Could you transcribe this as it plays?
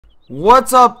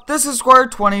What's up? This is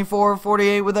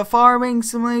Square2448 with a Farming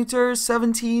Simulator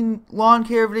 17 lawn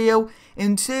care video,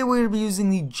 and today we're going to be using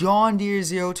the John Deere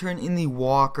Zero Turn in the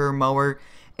Walker Mower,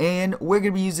 and we're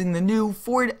going to be using the new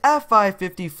Ford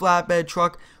F550 flatbed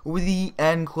truck with the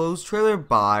enclosed trailer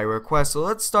by request. So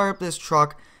let's start up this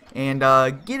truck and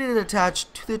get it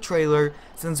attached to the trailer,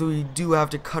 since we do have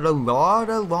to cut a lot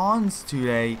of lawns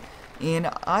today.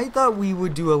 And I thought we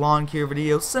would do a lawn care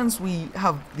video since we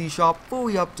have the shop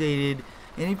fully updated.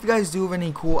 And if you guys do have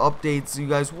any cool updates you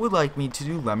guys would like me to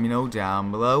do, let me know down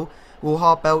below. We'll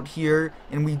hop out here,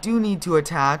 and we do need to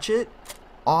attach it.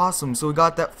 Awesome, so we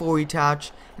got that fully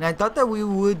attached. And I thought that we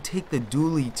would take the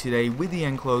dually today with the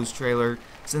enclosed trailer,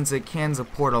 since it can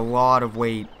support a lot of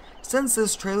weight. Since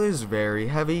this trailer is very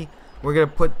heavy, we're going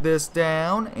to put this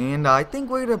down, and I think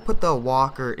we're going to put the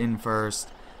walker in first,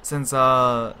 since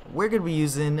we're going to be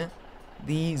using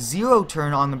the zero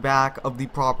turn on the back of the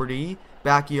property,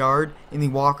 backyard, and the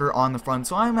walker on the front.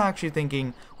 So I'm actually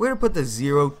thinking we're going to put the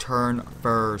zero turn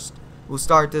first. We'll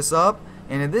start this up,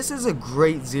 and this is a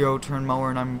great zero turn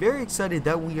mower, and I'm very excited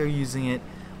that we are using it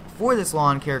for this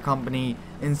lawn care company.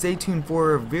 And stay tuned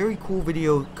for a very cool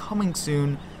video coming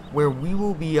soon where we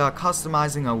will be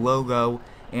customizing a logo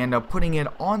and putting it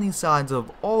on the sides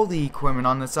of all the equipment,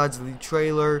 on the sides of the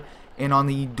trailer and on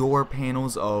the door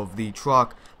panels of the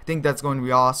truck. I think that's going to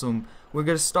be awesome. We're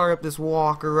going to start up this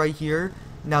walker right here.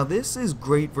 Now this is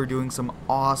great for doing some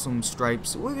awesome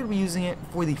stripes. We're going to be using it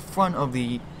for the front of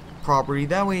the property.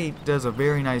 That way it does a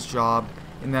very nice job.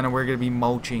 And then we're going to be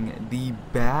mulching the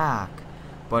back.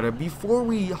 But before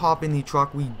we hop in the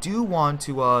truck, we do want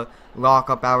to lock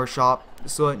up our shop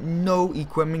so that no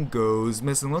equipment goes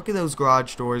missing. Look at those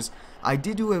garage doors. I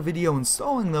did do a video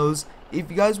installing those. If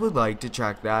you guys would like to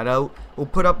check that out, we'll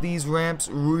put up these ramps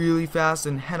really fast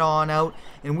and head on out.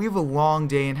 And we have a long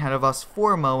day ahead of us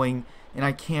for mowing, and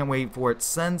I can't wait for it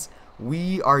since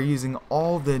we are using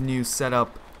all the new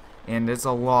setup, and it's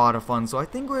a lot of fun. So I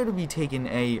think we're going to be taking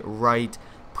a right,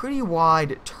 pretty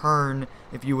wide turn,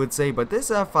 if you would say. But this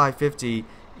F550,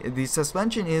 the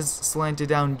suspension is slanted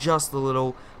down just a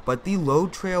little, but the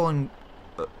load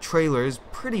trailer is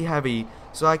pretty heavy,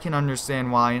 so I can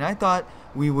understand why. And I thought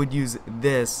we would use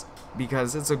this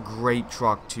because it's a great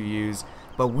truck to use.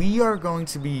 But we are going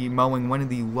to be mowing one of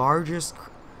the largest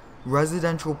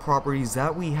residential properties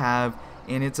that we have,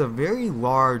 and it's a very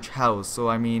large house, so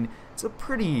I mean it's a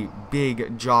pretty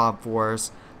big job for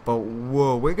us. But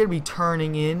whoa, we're gonna be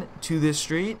turning in to this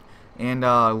street, and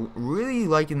really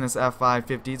liking this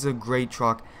F550. It's a great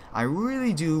truck. I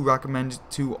really do recommend it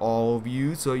to all of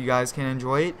you so you guys can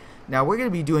enjoy it. Now we're gonna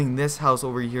be doing this house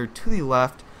over here to the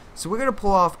left, so we're gonna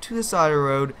pull off to the side of the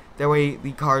road, that way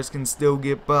the cars can still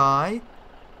get by.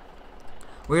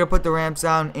 We're gonna put the ramps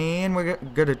down, and we're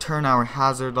gonna turn our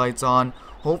hazard lights on.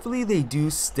 Hopefully they do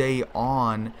stay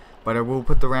on, but I will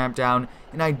put the ramp down.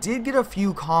 And I did get a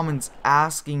few comments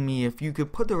asking me if you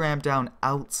could put the ramp down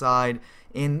outside,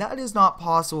 and that is not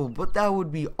possible, but that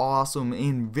would be awesome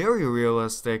and very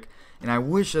realistic, and I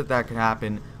wish that that could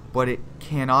happen, but it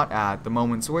cannot at the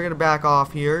moment. So we're gonna back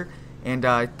off here, and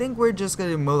I think we're just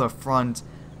gonna mow the front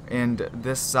and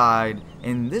this side,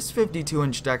 and this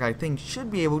 52-inch deck I think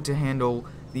should be able to handle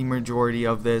the majority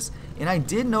of this. And I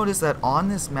did notice that on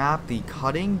this map the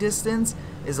cutting distance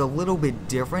is a little bit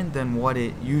different than what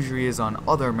it usually is on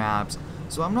other maps,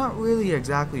 so I'm not really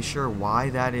exactly sure why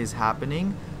that is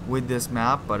happening with this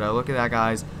map. But look at that,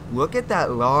 guys. Look at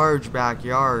that large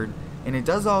backyard, and it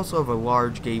does also have a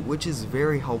large gate, which is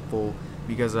very helpful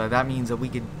because that means that we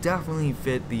could definitely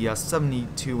fit the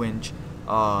 72-inch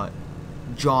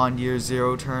John Deere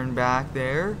Zero Turn back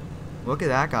there. Look at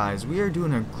that, guys. We are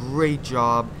doing a great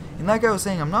job. And like I was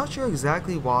saying, I'm not sure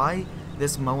exactly why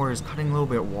this mower is cutting a little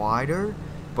bit wider,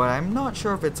 but I'm not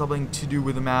sure if it's something to do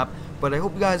with the map. But I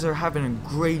hope you guys are having a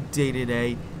great day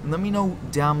today, and let me know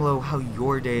down below how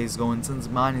your day is going, since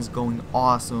mine is going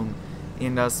awesome.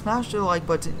 And smash the like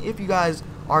button if you guys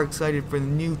are excited for the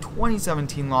new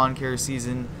 2017 lawn care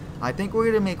season. I think we're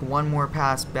going to make one more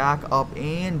pass back up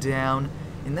and down,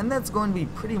 and then that's going to be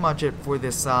pretty much it for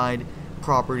this side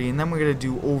property. And then we're going to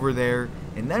do over there,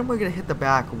 and then we're going to hit the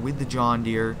back with the John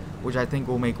Deere, which I think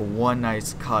will make one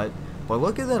nice cut. But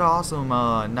look at that awesome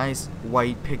nice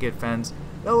white picket fence.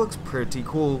 That looks pretty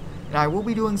cool. And I will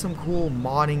be doing some cool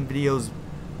modding videos,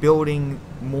 building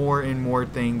more and more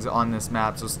things on this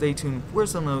map, so stay tuned for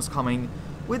some of those coming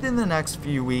within the next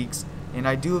few weeks. And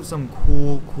I do have some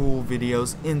cool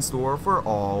videos in store for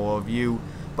all of you.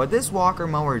 But this Walker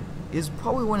mower is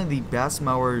probably one of the best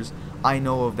mowers I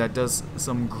know of that does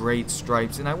some great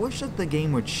stripes, and I wish that the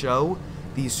game would show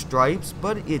these stripes,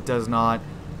 but it does not.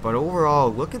 But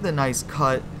overall, look at the nice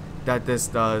cut that this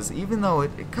does. Even though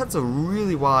it cuts a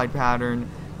really wide pattern,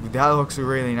 that looks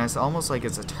really nice, almost like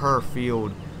it's a turf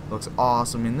field. Looks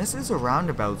awesome. And this is a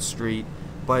roundabout street,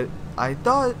 but I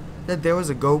thought that there was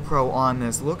a GoPro on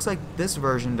this. Looks like this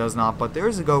version does not, but there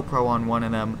is a GoPro on one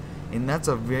of them, and that's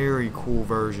a very cool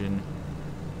version,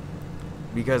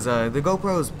 because the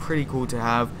GoPro is pretty cool to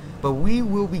have. But we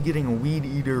will be getting a weed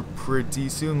eater pretty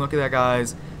soon. Look at that,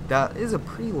 guys. That is a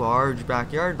pretty large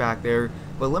backyard back there.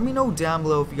 But let me know down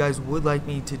below if you guys would like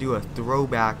me to do a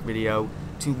throwback video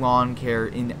to lawn care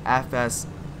in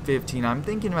FS15. I'm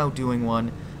thinking about doing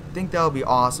one. I think that would be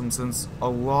awesome, since a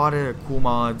lot of cool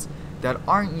mods that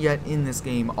aren't yet in this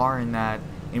game are in that,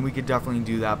 and we could definitely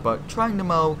do that. But trying to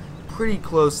mow pretty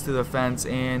close to the fence,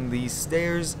 and the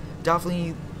stairs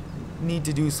definitely need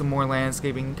to do some more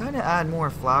landscaping, kind of add more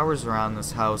flowers around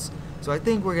this house. So I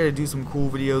think we're going to do some cool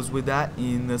videos with that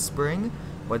in the spring.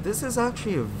 But this is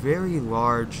actually a very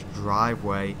large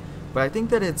driveway, but I think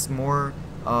that it's more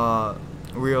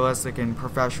realistic and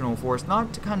professional for us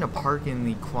not to kind of park in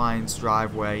the client's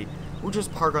driveway. We'll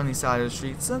just park on the side of the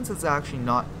street since it's actually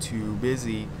not too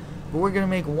busy. But we're going to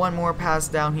make one more pass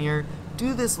down here,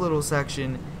 do this little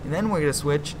section, and then we're going to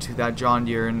switch to that John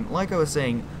Deere. And like I was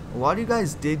saying, a lot of you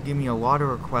guys did give me a lot of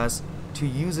requests to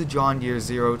use a John Deere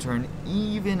zero turn,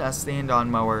 even a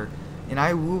stand-on mower, and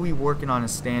I will be working on a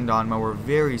stand-on mower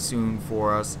very soon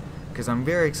for us, because I'm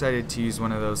very excited to use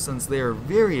one of those, since they are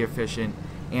very efficient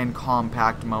and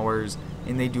compact mowers,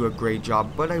 and they do a great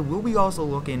job. But I will be also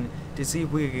looking to see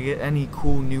if we can get any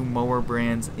cool new mower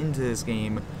brands into this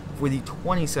game for the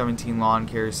 2017 lawn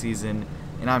care season,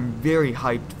 and I'm very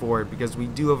hyped for it, because we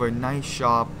do have a nice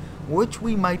shop which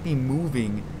we might be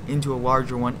moving into a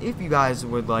larger one if you guys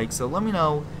would like. So let me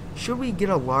know, should we get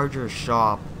a larger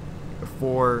shop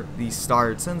for the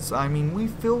start, since I mean we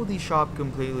filled the shop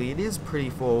completely, it is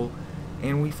pretty full,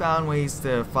 and we found ways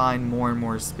to find more and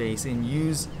more space and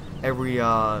use every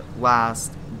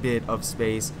last bit of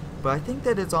space. But I think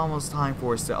that it's almost time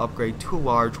for us to upgrade to a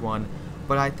large one.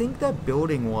 But I think that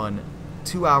building one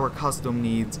to our custom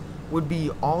needs would be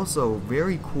also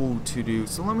very cool to do.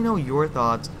 So let me know your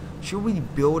thoughts. Should we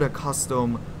build a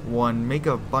custom one, make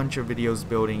a bunch of videos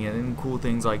building it and cool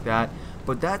things like that?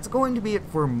 But that's going to be it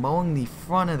for mowing the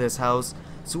front of this house.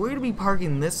 So we're going to be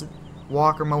parking this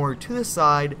Walker mower to the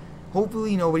side.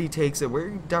 Hopefully nobody takes it. We're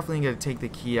definitely going to take the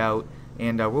key out,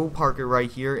 and we'll park it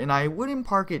right here. And I wouldn't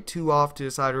park it too off to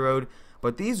the side of the road,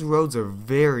 but these roads are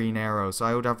very narrow, so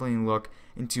I will definitely look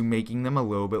into making them a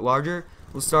little bit larger.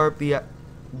 We'll start up the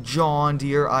John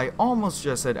Deere. I almost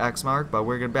just said X mark, but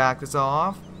we're going to back this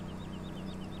off.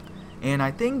 And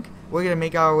I think we're going to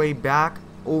make our way back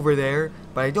over there,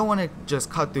 but I don't want to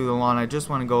just cut through the lawn. I just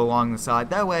want to go along the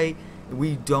side. That way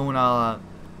we don't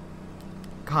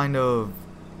kind of,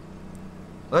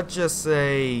 let's just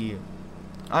say,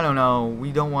 I don't know,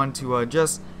 we don't want to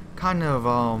just kind of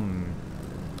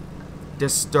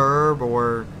disturb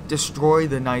or destroy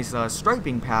the nice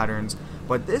striping patterns.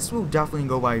 But this will definitely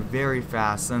go by very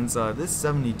fast, since this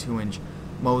 72-inch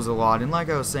mows a lot. And like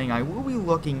I was saying, I will be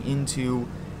looking into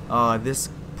this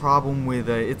problem with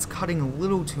it's cutting a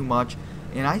little too much,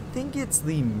 and I think it's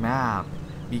the map,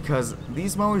 because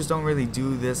these mowers don't really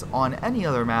do this on any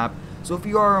other map. So if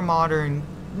you are a modder and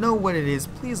know what it is,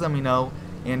 please let me know,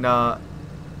 and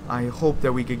I hope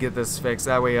that we could get this fixed.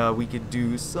 That way we could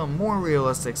do some more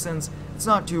realistic, since it's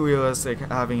not too realistic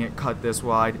having it cut this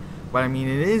wide. But I mean,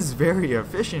 it is very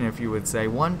efficient, if you would say.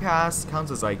 One pass counts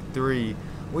as like 3,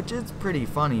 which is pretty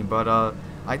funny. But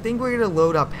I think we're going to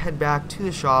load up, head back to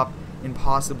the shop, and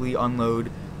possibly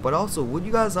unload. But also, would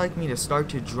you guys like me to start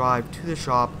to drive to the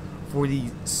shop for the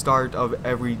start of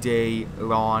everyday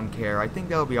lawn care? I think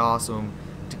that would be awesome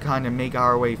to kind of make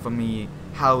our way from the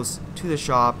house to the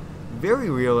shop. Very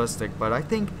realistic, but I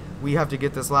think we have to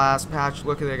get this last patch.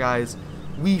 Look at it, guys.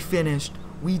 We finished.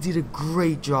 We did a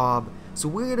great job. So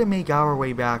we're going to make our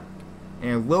way back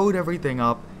and load everything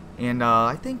up. And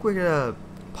I think we're going to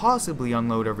possibly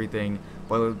unload everything.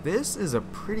 But this is a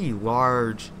pretty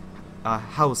large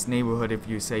house neighborhood, if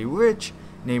you say rich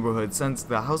neighborhood, since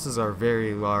the houses are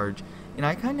very large. And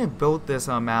I kind of built this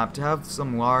map to have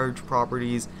some large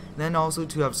properties, and then also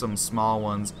to have some small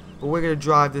ones. But we're going to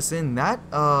drive this in. That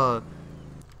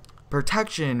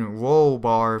protection roll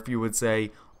bar, if you would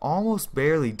say, almost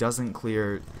barely doesn't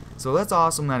clear it. So that's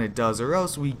awesome that it does, or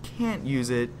else we can't use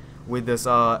it with this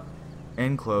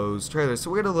enclosed trailer.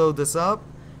 So we're going to load this up.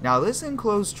 Now this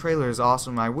enclosed trailer is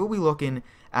awesome. I will be looking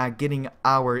at getting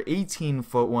our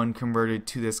 18-foot one converted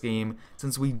to this game,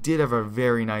 since we did have a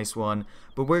very nice one.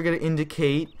 But we're going to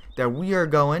indicate that we are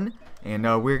going, and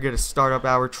we're going to start up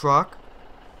our truck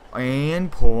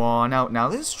and pull on out. Now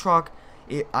this truck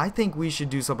I think we should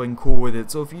do something cool with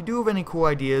it. So if you do have any cool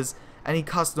ideas, any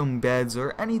custom beds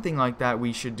or anything like that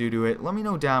we should do to it, let me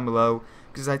know down below,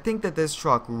 because I think that this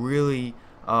truck really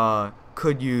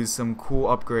could use some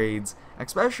cool upgrades.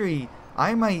 Especially,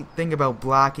 I might think about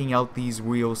blacking out these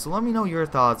wheels, so let me know your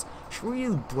thoughts. Should we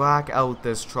black out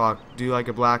this truck, do like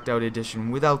a blacked out edition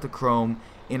without the chrome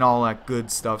and all that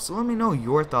good stuff? So let me know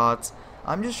your thoughts.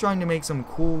 I'm just trying to make some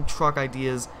cool truck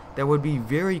ideas that would be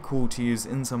very cool to use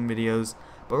in some videos.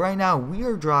 But right now we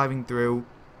are driving through,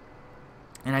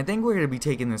 and I think we're going to be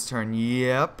taking this turn.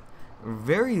 Yep,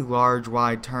 very large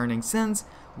wide turning, since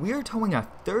we are towing a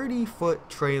 30-foot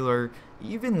trailer,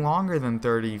 even longer than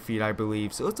 30 feet I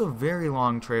believe. So it's a very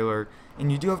long trailer,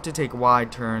 and you do have to take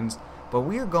wide turns. But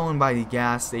we are going by the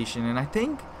gas station, and I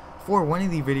think for one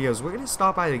of the videos we're going to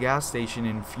stop by the gas station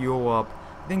and fuel up.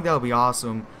 I think that'll be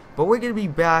awesome. But we're going to be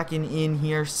backing in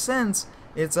here since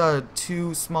it's a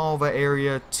too small of an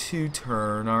area to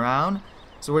turn around.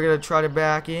 So we're going to try to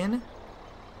back in.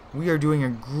 We are doing a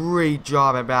great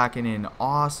job at backing in.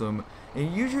 Awesome. It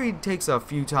usually takes a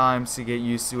few times to get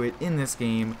used to it in this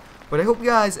game. But I hope you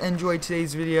guys enjoyed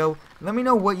today's video. Let me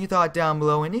know what you thought down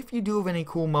below. And if you do have any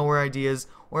cool mower ideas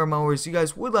or mowers you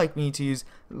guys would like me to use,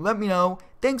 let me know.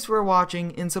 Thanks for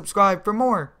watching and subscribe for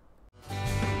more.